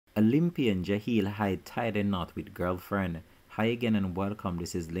Olympian Jaheel Hyde tied a knot with girlfriend. Hi again and welcome.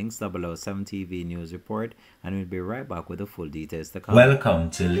 This is Links 007 TV News Report, and we'll be right back with the full details to come.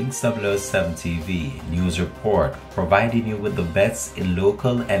 Welcome to Links 007 TV News Report, providing you with the best in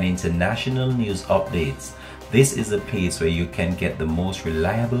local and international news updates. This is a place where you can get the most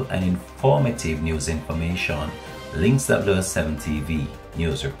reliable and informative news information. Links 007 TV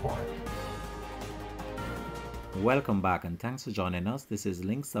News Report. Welcome back and thanks for joining us. This is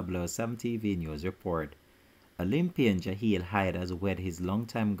Links 007 TV News Report. Olympian Jaheel Hyde has wed his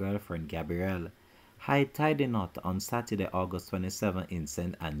longtime girlfriend Gabrielle. Hyde tied a knot on Saturday, August 27 in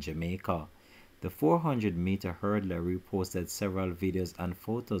St. Anne, Jamaica. The 400-meter hurdler reposted several videos and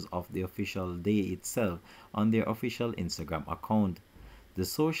photos of the official day itself on their official Instagram account. The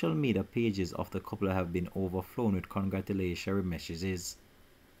social media pages of the couple have been overflown with congratulatory messages.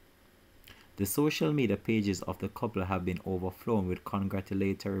 The social media pages of the couple have been overflown with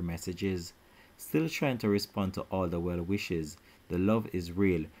congratulatory messages. Still trying to respond to all the well wishes. The love is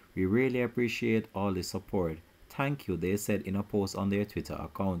real. We really appreciate all the support. Thank you, they said in a post on their Twitter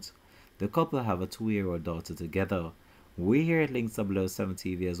account. The couple have a 2-year-old daughter together. We here at Links 007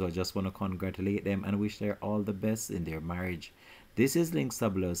 TV as well just want to congratulate them and wish them all the best in their marriage. This is Links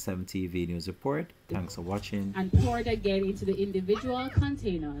 007 TV News Report. Thanks for watching. And poured again into the individual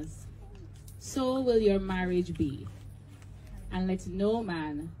containers. So will your marriage be, and let no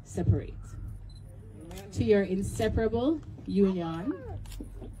man separate. To your inseparable union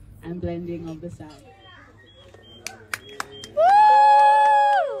and blending of the sound.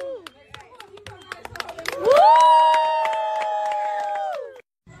 Woo! Woo!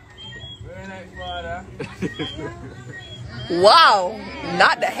 Very nice, father. Wow,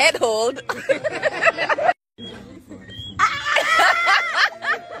 not the head hold.